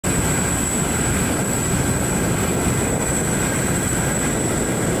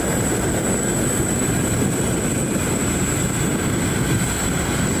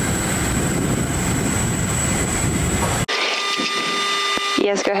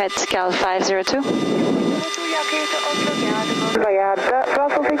Yes, go ahead, Cal 502. Via the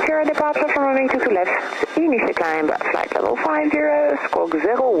Brussels Secure departure from runway 22 left. Initial climb, flight level 50, squawk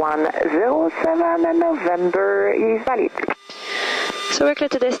 0107, and November is valid. So we're clear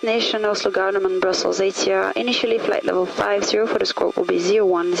to destination Oslo Gardermoen Brussels ATR. Initially flight level 50 for the squawk will be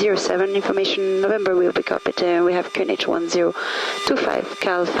 0107. Information November will be copied. We have QNH 1025,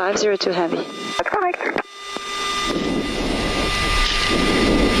 Cal 502 heavy. That's correct.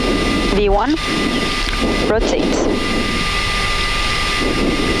 V1, rotate.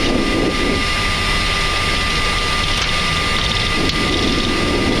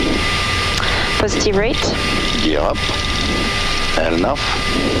 Positive rate. Gear up. Enough.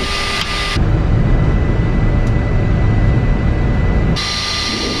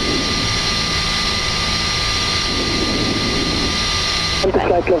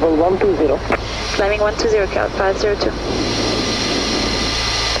 Flight level 120. Climbing 120, Cal 502.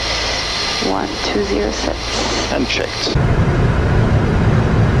 120 set. And checked.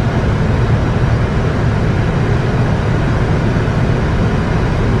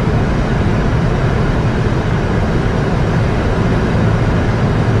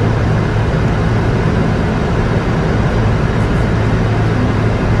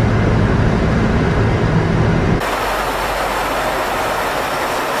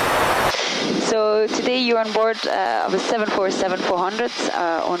 So today you're on board of a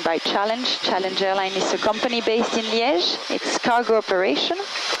 747-400 owned by Challenge. Challenge Airline is a company based in Liège. It's cargo operation.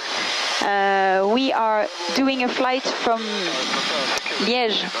 We are doing a flight from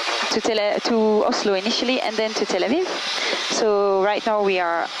Liège to Oslo initially and then to Tel Aviv. So right now we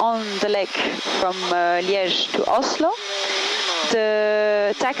are on the leg from Liège to Oslo.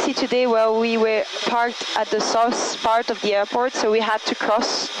 The taxi today, well, we were parked at the south part of the airport, so we had to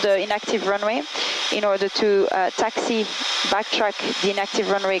cross the inactive runway in order to taxi, backtrack the inactive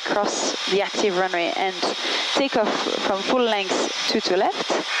runway, cross the active runway, and take off from full length to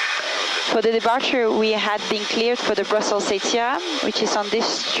left. For the departure, we had been cleared for the Brussels ATR, which is on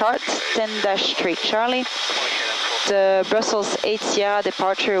this chart, 10-3 Charlie. The Brussels ATR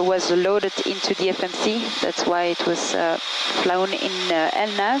departure was loaded into the FMC. That's why it was flown in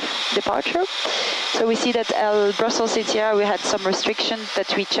LNAV departure. So we see that Brussels ATR, we had some restrictions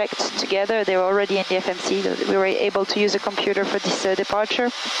that we checked together. They were already in the FMC. We were able to use a computer for this departure.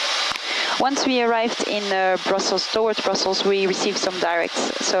 Once we arrived in Brussels, towards Brussels, we received some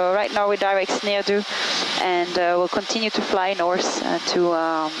directs. So right now we direct Neerdu, and we'll continue to fly north to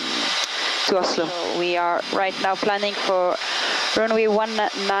Oslo. So we are right now planning for runway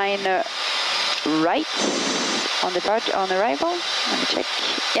 19 right on arrival. Let me check.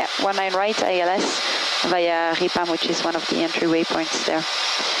 Yeah, 19 right ILS via Ripam, which is one of the entry waypoints there.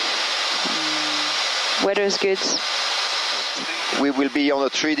 Weather is good. We will be on a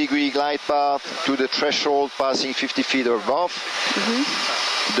 3-degree glide path to the threshold, passing 50 feet above.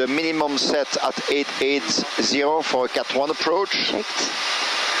 The minimum set at 880 for a Cat 1 approach. Checked.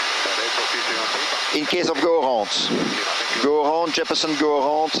 In case of go around, Jefferson go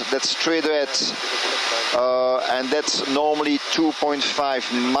around, that's straight ahead, and that's normally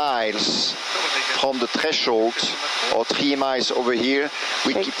 2.5 miles from the threshold, or 3 miles over here.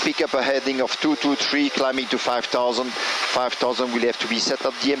 We pick up a heading of 223, climbing to 5,000. 5,000 will have to be set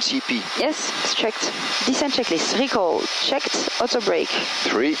up the MCP. Yes, it's checked. Descent checklist, recall, checked, auto brake.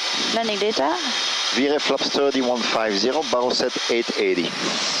 3. Landing data. VRF flaps 30 150, barrow set 880.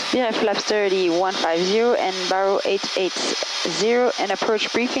 VRF flaps 30 150 and barrow 880, and approach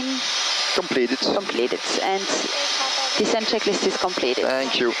briefing. Completed. Completed, and descent checklist is completed.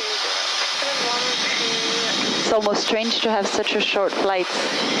 Thank you. It's almost strange to have such a short flight.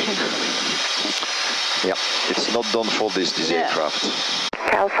 Yeah, it's not done for this aircraft.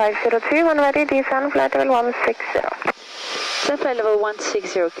 Cal 502, when ready, descend flight level 160. Descent flight level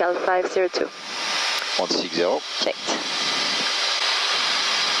 160, Cal 502. 160. Checked.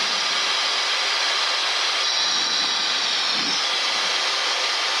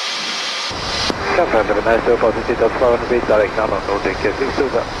 Confirm the master positive .4 and be direct now on Nordic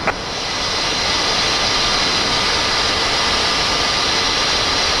 620.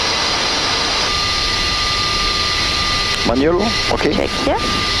 Manual, okay. Check, yeah,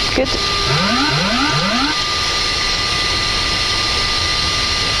 good.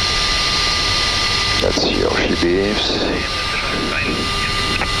 That's your beams.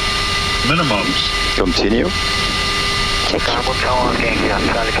 Minimums. Continue. Check. Approach 19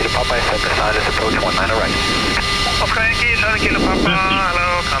 right. Okay, Charlie Kilo Papa,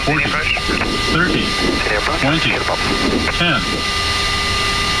 hello, continue approach. 30, 20, 10.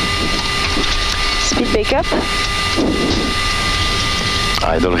 Speed pick up.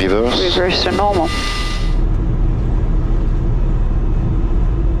 Idle reverse. Reverse to normal.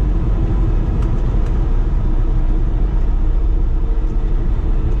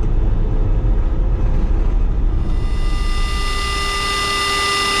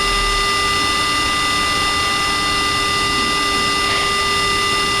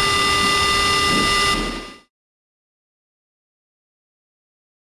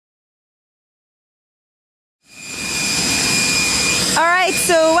 Alright,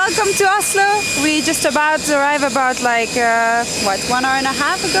 so welcome to Oslo. We just about arrived about like, 1 hour and a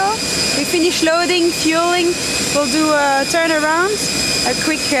half ago. We finished loading, fueling. We'll do a turnaround, a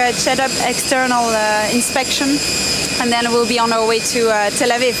quick setup external inspection, and then we'll be on our way to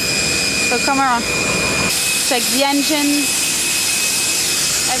Tel Aviv. So come around. Check the engines.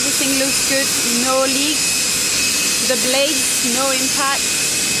 Everything looks good, no leaks. The blades, no impact.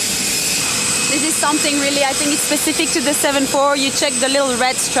 This is something really, I think it's specific to the 7.4. You check the little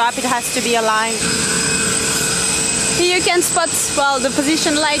red strap, it has to be aligned. Here you can spot, well, the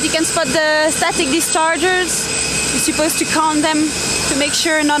position light. You can spot the static dischargers. You're supposed to count them to make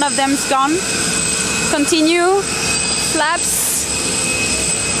sure none of them's gone. Continue. Flaps.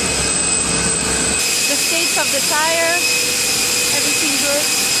 The state of the tire. Everything good.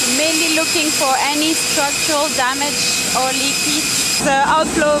 Mainly looking for any structural damage or leakage. The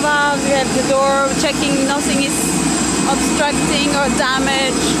outflow valve, we have the door, checking nothing is obstructing or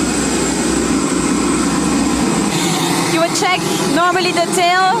damaged. You would check normally the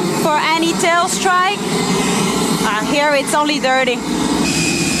tail for any tail strike. Here it's only dirty.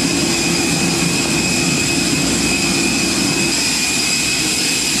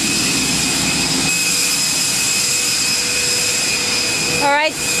 All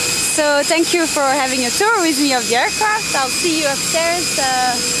right. So thank you for having a tour with me of the aircraft. I'll see you upstairs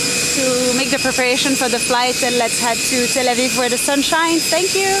to make the preparation for the flight, and let's head to Tel Aviv where the sun shines.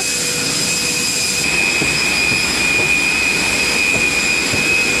 Thank you.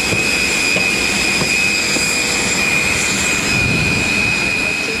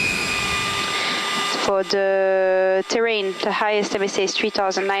 For the terrain, the highest MSA is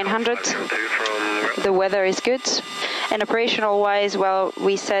 3,900. The weather is good. And operational wise, well,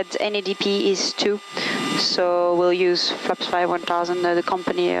 we said NADP is 2, so we'll use flaps 5 1000, the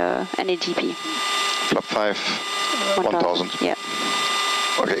company NADP. Flap 5 1000. Yeah.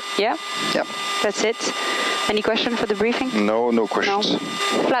 Okay. Yeah? Yeah. That's it. Any question for the briefing? No questions. No.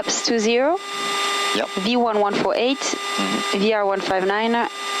 Flaps 20. Yeah. V1148, VR159,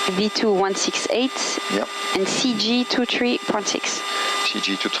 V2168, yeah. And CG23.6.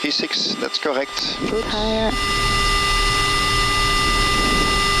 CG236, that's correct. Good. Higher.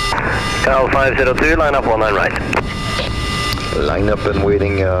 Cal 502, line up 19 right. Line up and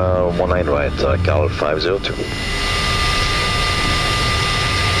waiting 19 right, Cal 502.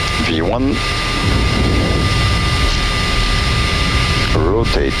 V1.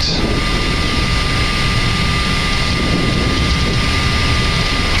 Rotate.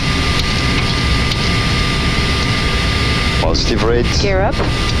 Positive rate. Gear up.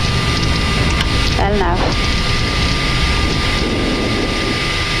 And now.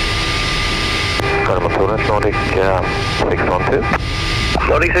 Nordic 612.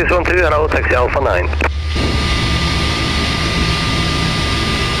 Nordic 612, hello, taxi Alpha 9.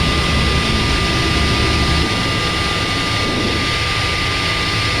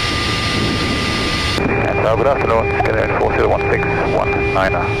 Good afternoon, Skyline 401619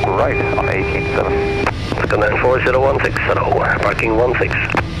 right on 187. Skyline 4016, hello, parking 16.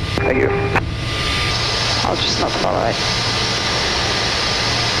 Thank you. I'll just not follow it.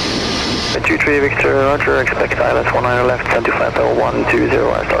 23 Victor, Roger, expect island 19 left, 750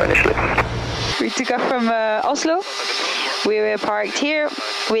 I start initially. We took off from Oslo. We were parked here.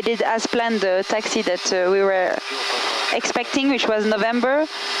 We did as planned the taxi that we were expecting, which was November,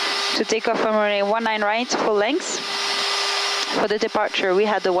 to take off from runway 19 right, full length. For the departure, we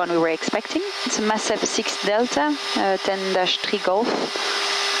had the one we were expecting. It's a Massef 6 Delta, 10-3 Golf.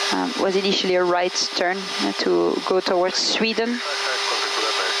 Was initially a right turn to go towards Sweden.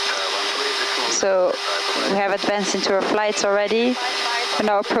 So we have advanced into our flights already. We're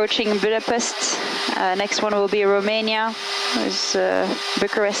now approaching Budapest. Next one will be Romania, with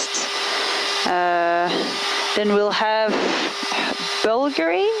Bucharest. Then we'll have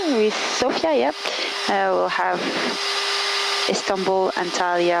Bulgaria with Sofia, yep. We'll have Istanbul,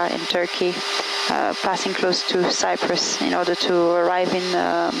 Antalya in Turkey, passing close to Cyprus in order to arrive in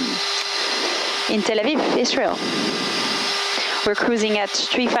Tel Aviv, Israel. We're cruising at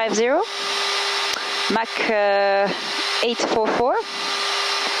 350, Mach 844.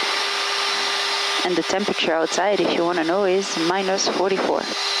 And the temperature outside, if you want to know, is minus 44.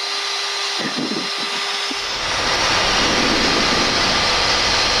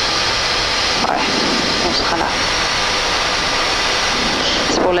 Ouais, on sera là.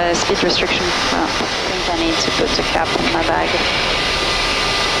 It's for the speed restriction. Well, I think I need to put a cap on my bag.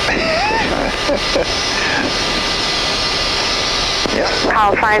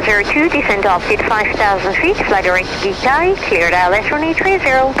 Call 502, descend to altitude 5,000 feet, fly direct to Gitaï, cleared ILS runway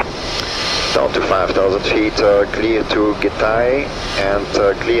 30. Down to 5,000 feet, clear to Gitaï, and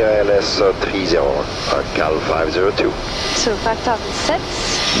clear ILS 30, Cal 502. So 5,000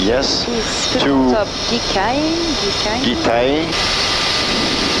 sets. Yes. Please put To on top Gitaï. Gitaï.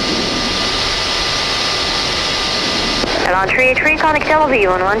 Airline 383, contact Tel Aviv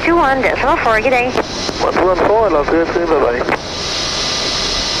 1121, decimal 4, good day. 114, Airline 383, bye-bye.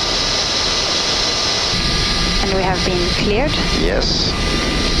 And we have been cleared. Yes.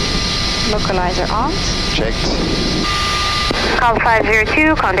 Localizer armed. Checked. Call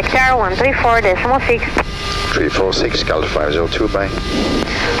 502, contact Tower 134, decimal 6. 346, Cal 502, bye.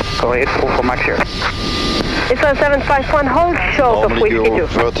 Call 844 Max here. It's on 751, hold short of Normally Whiskey go 2.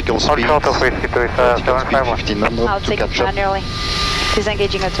 vertical speed. Short of Whiskey 2 is Vertical speed 751. 1500 I'll to take it catch up. manually.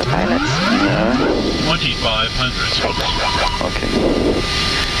 Disengaging autopilot. Yeah. 2,500. Okay.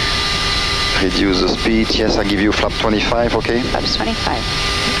 Reduce the speed. Yes, I give you flap 25, okay? Flaps 25.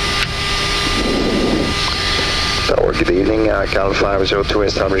 Tower, good evening, Cal 502,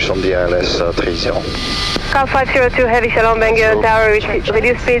 established on the ILS 30. Call 502, heavy shalom, Bengal Tower,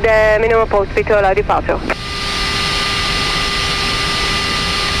 reduce speed, minimum approach speed to allow departure.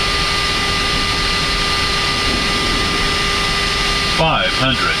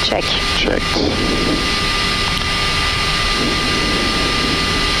 Check. Checked.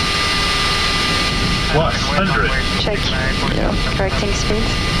 What? 100. Check. Yeah. Correcting speed.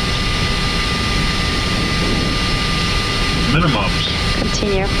 Minimums.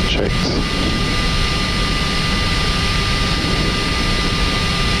 Continue. Checked.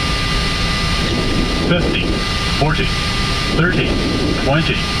 $50, $40, $30,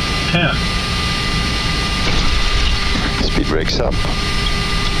 $20, $10. Speed brakes up.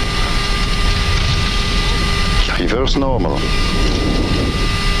 Reverse normal.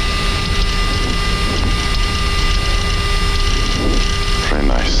 Very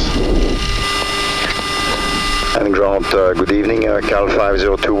nice. And ground, good evening, Cal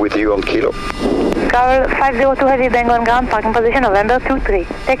 502 with you on Kilo. Call 502, heavy Bengal on ground, parking position November 23.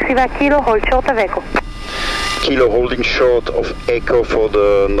 Taxi back Kilo, hold short of Echo. Kilo holding short of Echo for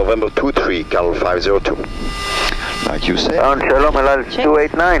the November 23, Cal 502. Like you said. Shalom, Airline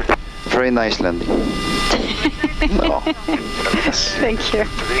 289. Very nice landing. No. Yes. Thank you.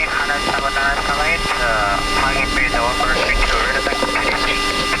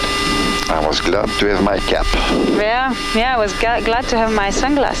 I was glad to have my cap. Yeah, I was glad to have my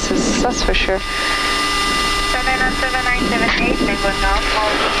sunglasses, that's for sure. 79778, Bengal ground,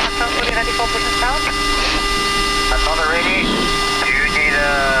 fully ready for push south. Another ready. Do you need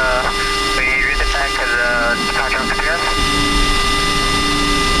we read it back as departure clearance?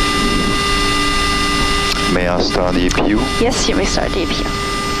 May I start the APU? Yes, you may start the APU.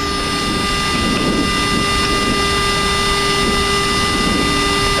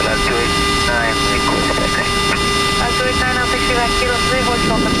 Airline 289, request taxi. 289, I'll taxi back Kilo 3, hold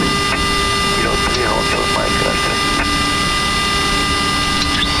short of Kilo 3, hold short, my corrector.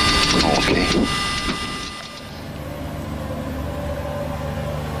 Okay.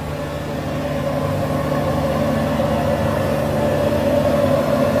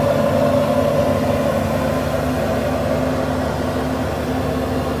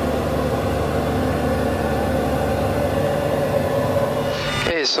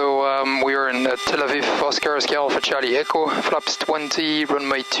 So we are in Tel Aviv, Oscar Alpha Charlie Echo, flaps 20,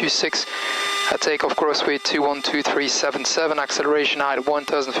 runway 26, takeoff crossway 212377, acceleration height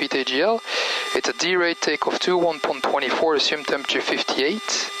 1000 feet AGL. It's a D-rate takeoff 1.24, assumed temperature 58,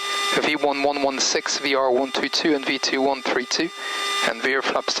 V1116, VR122 and V2132, and veer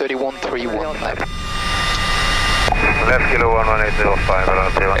flaps 3131 now. Left Kilo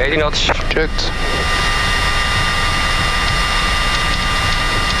 11805, 80 knots. Checked.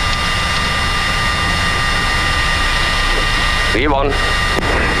 V1.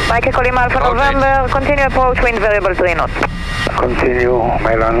 Mike calling Alpha November, continue approach, wind variable 3 knots. Continue,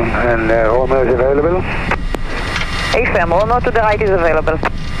 Milan, and Romeo is available. AFM, Romeo to the right is available.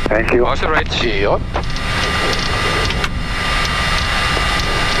 Thank you. Accelerate. Yep.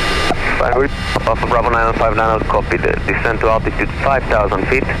 Alpha Bravo 9059, copy the descent to altitude 5,000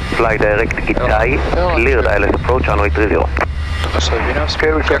 feet, fly direct Gitai, clear the ILS approach, runway 30.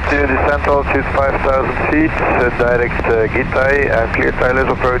 Okay, we continue descent altitude 5,000 feet, direct Gitai, and clear ILS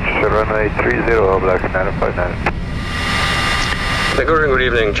approach, runway 30, Black 959. Good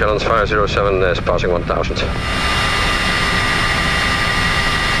evening, Challenge 507 is passing 1,000.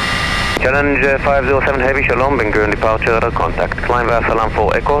 Challenge 507 Heavy Shalom, Bin Gurn departure, contact. Climb via Salam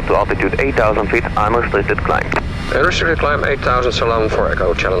 4 Echo to altitude 8,000 feet, unrestricted climb. Restricted climb 8,000, Salam 4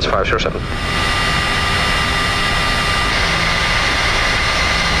 Echo, Challenge 507.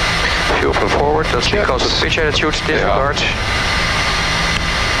 Fuel from forward, that's because of pitch attitude, disregard.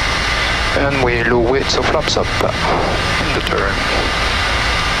 And we low weight, so flaps up in the turn.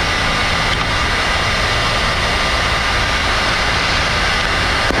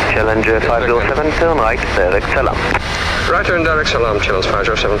 Challenge 507, turn right, direct Salam. Right turn, direct Salam, Challenge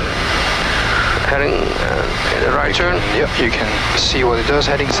 507. Heading in the right turn. Yep, you can see what it does,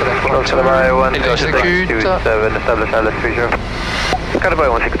 heading select right turn. Execute. 7, establish ILS 30. Skyby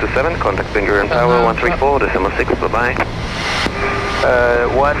 1627, contact Bin Gurn Tower 134, decimal 6, bye-bye.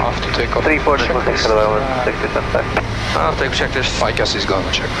 134, decimal 6, Skyby 1627. I'll take checklist. I guess he's going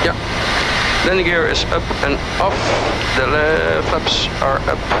to check. Yeah. Landing gear is up and off. The flaps are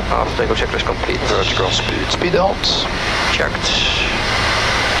up. After takeoff checklist complete. Vertical speed out. Checked.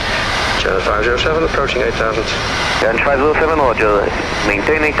 Challenge 507 approaching 8,000. Challenge 507, roger.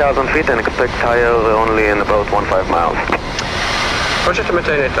 Maintain 8,000 feet and expect higher only in about 15 miles. Roger to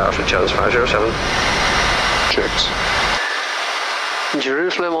maintain 8,000, Challenge 507. Checked.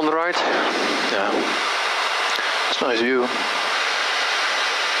 Jerusalem on the right. Yeah. It's a nice view.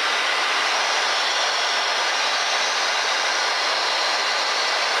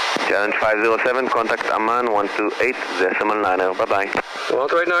 Challenge 507, contact Amman 128, decimal 9er, bye-bye.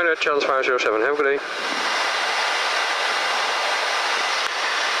 128 Challenge 507, have a good day.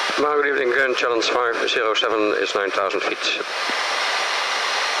 Good evening again, Challenge 507 is 9,000 feet.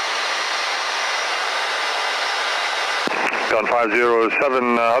 Challenge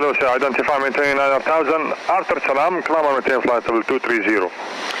 507, hello sir, identify maintaining 9,000, after Salam, climb and maintain flight level 230.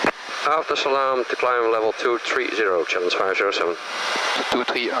 After Salam to climb level 230, Challenge 507.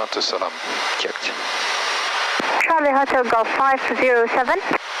 23 after Salam. Checked. Charlie Hotel Golf 507.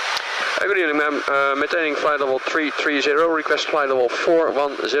 Good evening, ma'am. Maintaining flight level 330. Request flight level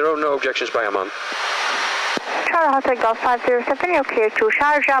 410. No objections by Amman. Charlie Hotel Golf 507. You're clear to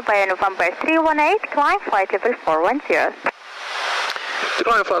Sharjah by November 318. Climb flight level 410. To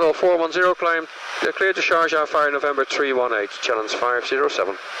climb flight level 410. Climb clear to Sharjah via November 318. Challenge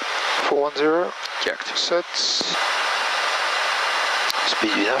 507. 410. Checked. Set.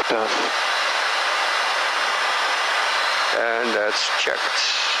 Speed enough, Duff. And that's checked.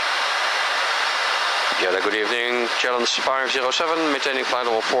 Yeah, good evening. Challenge 507, maintaining flight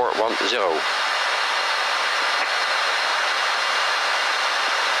level 410.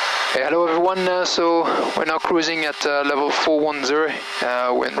 Hey, hello everyone. So we're now cruising at level 410.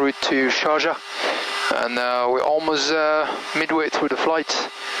 We're en route to Sharjah, and we're almost midway through the flight.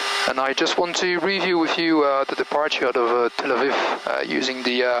 And I just want to review with you the departure out of Tel Aviv using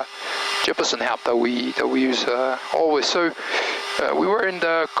the Jefferson app that we use always. So we were in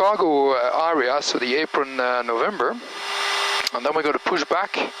the cargo area, so the apron November, and then we got to push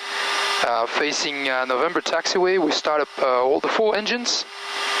back facing November taxiway. We start up all the 4 engines,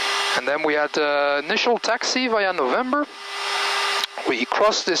 and then we had initial taxi via November. We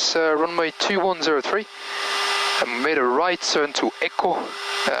crossed this runway 2103 and made a right turn to Echo,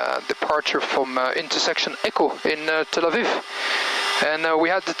 departure from intersection Echo in Tel Aviv. And we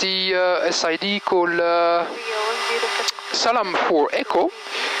had the SID called Salam 4 Echo,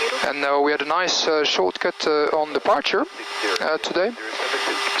 and we had a nice shortcut on departure today.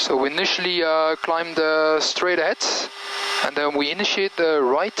 So we initially climbed straight ahead, and then we initiate the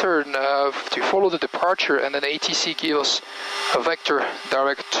right turn to follow the departure, and then ATC gave us a vector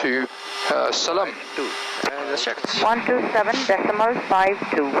direct to Salam. Let's check.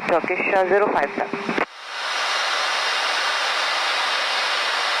 127.52, Turkish 057.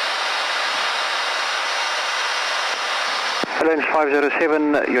 Challenge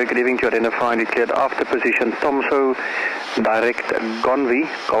 507, you're leaving to identify and declared after position Tomso, direct Gonvi,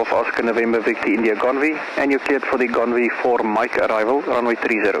 Golf Oscar November Victor India Gonvi, and you're cleared for the Gonvi 4 Mike arrival, runway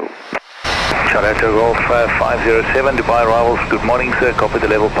 30. Charlie Golf 507, Dubai arrivals, good morning sir, copy the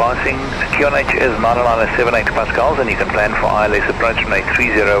level passing. QNH is 9978 Pascals and you can plan for ILS approach runway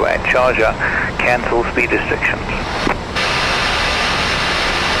 30 at Sharjah, cancel speed restrictions.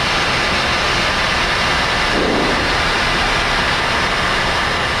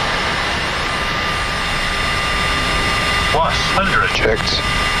 100. Checked.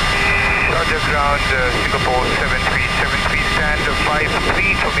 Roger ground, Singapore 7373, stand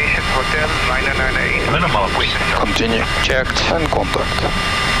 53, information hotel 998. Minimum. Continue. Checked. And contact.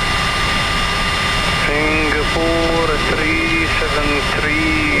 Singapore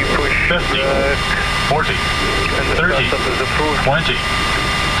 373, push 50, back. 40, 30, 20,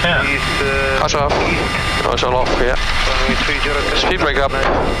 10. Gas off. Gas all off, yeah. Speed break up. 8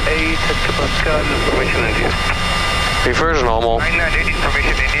 hectopascal, information India. Reverse normal. 998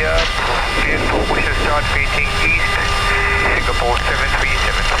 information India, clear to push and start facing east, Singapore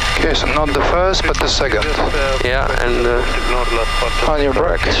 737. Okay, so not the first, but the second. Yeah, and on your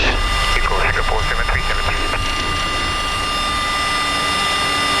brakes. Echo Singapore 737.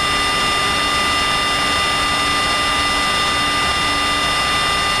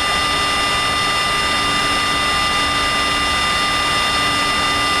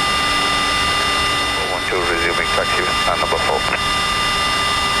 Resuming taxi, number 4.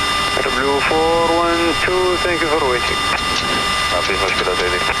 W412, thank you for waiting. Please hospital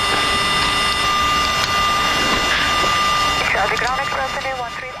daily. Charlie ground express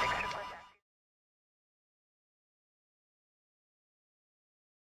 136.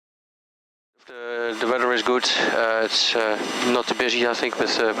 The weather is good. It's not too busy, I think,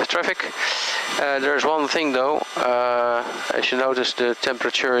 with traffic. There's one thing though. As you notice, the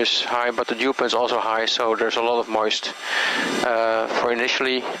temperature is high, but the dew point is also high, so there's a lot of moist. For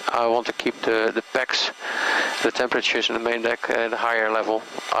initially, I want to keep the packs, the temperatures in the main deck at a higher level.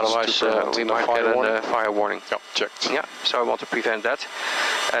 Otherwise, we might get a fire warning. Yeah, checked. Yeah, so I want to prevent that.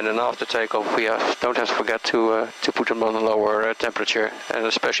 And then after takeoff, we don't have to forget to put them on a lower temperature, and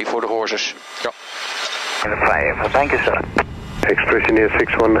especially for the horses. Yeah. Thank you, sir. Express India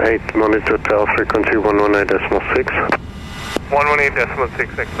 618, monitor tail frequency 118.6.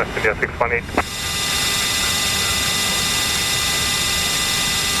 118.6, Express India 618.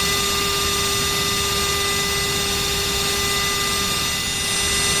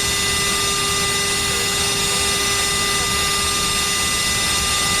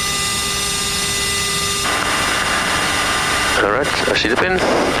 Alright, I see the pin.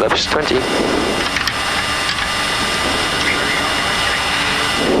 Flaps 20.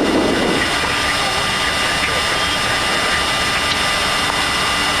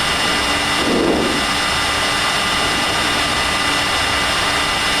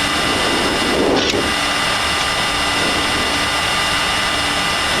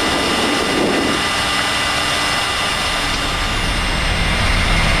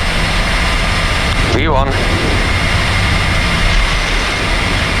 V1.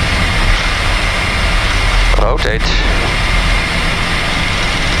 Rotate.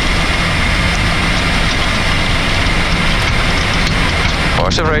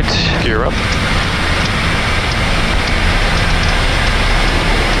 Force rate. Gear up.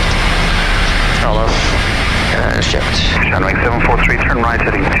 Hello. And checked. Runway 743, turn right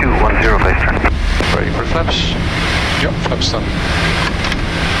heading 210, please turn. Ready for flaps? Yep, flaps done.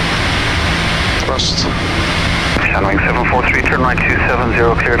 Thrust. Runway 743, turn right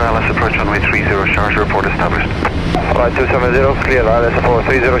 270, cleared ILS approach runway 30, charge report established. Right 270, cleared ILS approach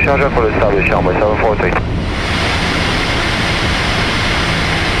 30, charge report established, runway 743.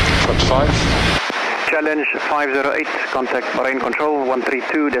 Flaps 5. Challenge 508, contact Bahrain Control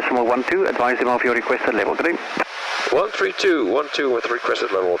 132.12, advise them of your requested level. Good day. 132.12 with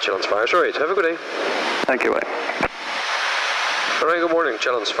requested level, challenge 508. Have a good day. Thank you, bye. Alright, good morning,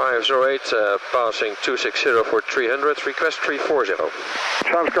 challenge 508, passing 260 for 300, request 340.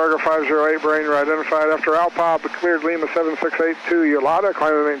 Challenge cargo 508, Bahrain, you're identified after Alpha, but cleared Lima 768 to Yolanda,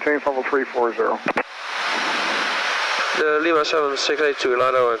 climb and maintain level 340. The Lima 768 to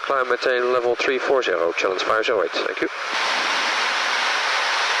Yolanda and climb maintain level 340, challenge 508, thank you.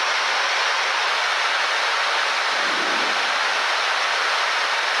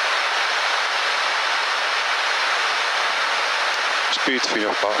 Speed for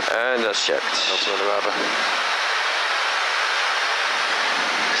your power. And that's checked. That's what we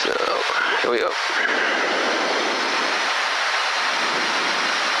So, here we go.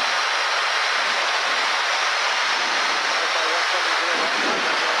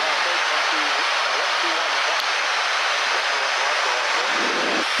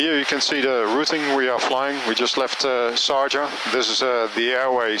 Here you can see the routing we are flying. We just left Sharjah. This is the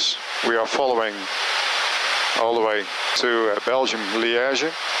airways we are following all the way to Belgium,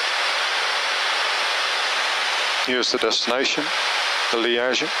 Liège. Here's the destination, the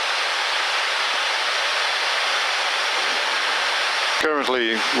Liège.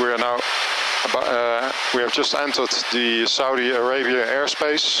 Currently we are now We have just entered the Saudi Arabia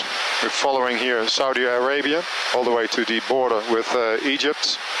airspace. We're following here Saudi Arabia all the way to the border with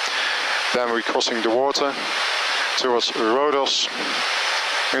Egypt. Then we're crossing the water towards Rhodos,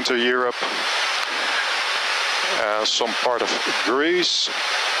 into Europe, some part of Greece,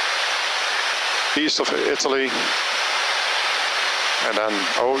 east of Italy, and then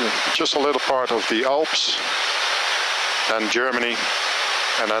just a little part of the Alps, then Germany,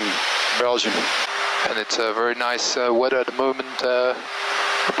 and then Belgium. And it's a very nice weather at the moment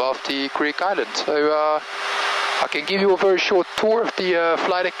above the Greek island. So I can give you a very short tour of the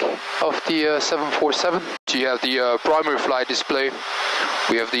flight deck of the 747. So you have the primary flight display.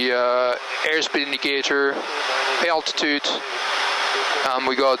 We have the airspeed indicator, altitude.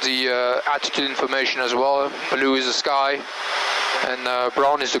 We got the attitude information as well. Blue is the sky and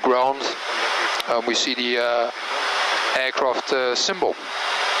brown is the ground. We see the aircraft symbol.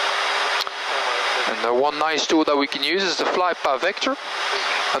 And one nice tool that we can use is the flight path vector,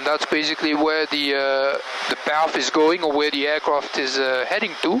 and that's basically where the path is going, or where the aircraft is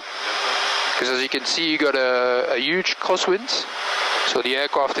heading to. Because as you can see, you got a huge crosswind, so the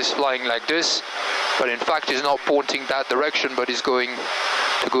aircraft is flying like this, but in fact it's not pointing that direction, but is going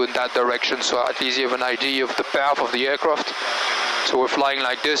to go in that direction. So at least you have an idea of the path of the aircraft. So we're flying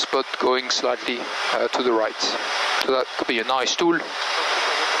like this, but going slightly to the right. So that could be a nice tool.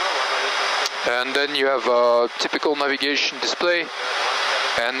 And then you have a typical navigation display.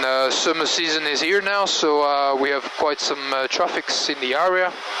 And summer season is here now, so we have quite some traffics in the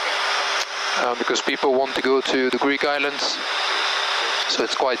area because people want to go to the Greek islands. So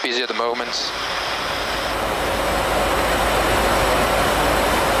it's quite busy at the moment.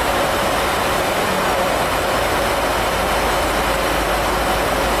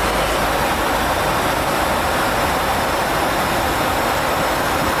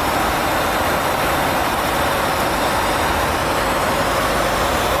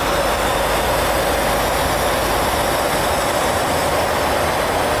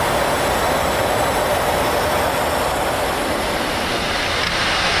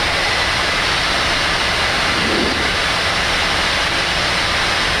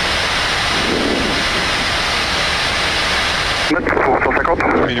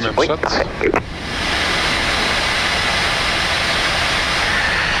 Minimum set.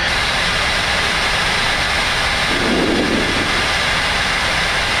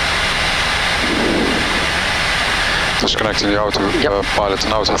 Disconnecting the auto pilot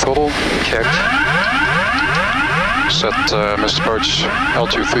and auto throttle. Checked. Set missed approach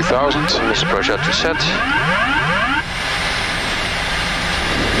altitude 3000. Missed approach altitude set.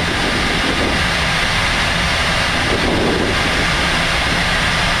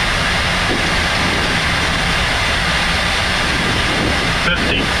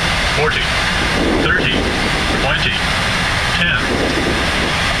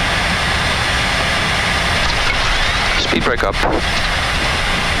 Speed brake up.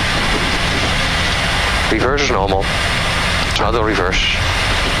 Reverse is normal. Throttle reverse.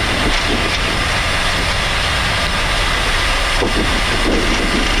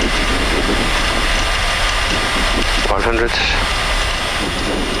 100.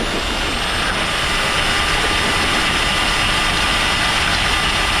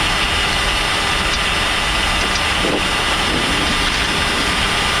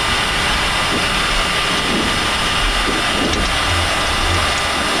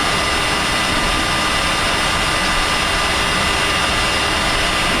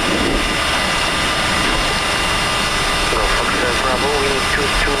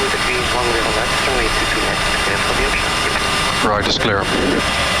 Right is clear.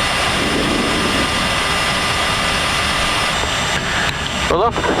 Well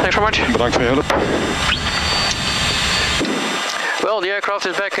done. Thanks very much. Bedankt voor je hulp. Well, the aircraft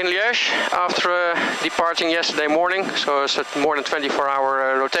is back in Liège after departing yesterday morning, so it's a more than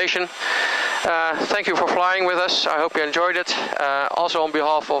 24-hour rotation. Thank you for flying with us. I hope you enjoyed it. Also on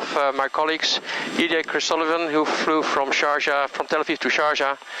behalf of my colleagues, EJ Chris Sullivan, who flew from Sharjah, from Tel Aviv to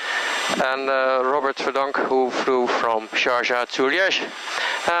Sharjah, and Robert Verdonk, who flew from Sharjah to Liège.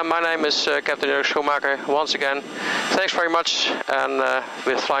 My name is Captain Erik Schoenmaker. Once again, thanks very much, and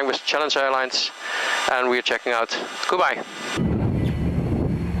we're flying with Challenge Airlines, and we're checking out. Goodbye.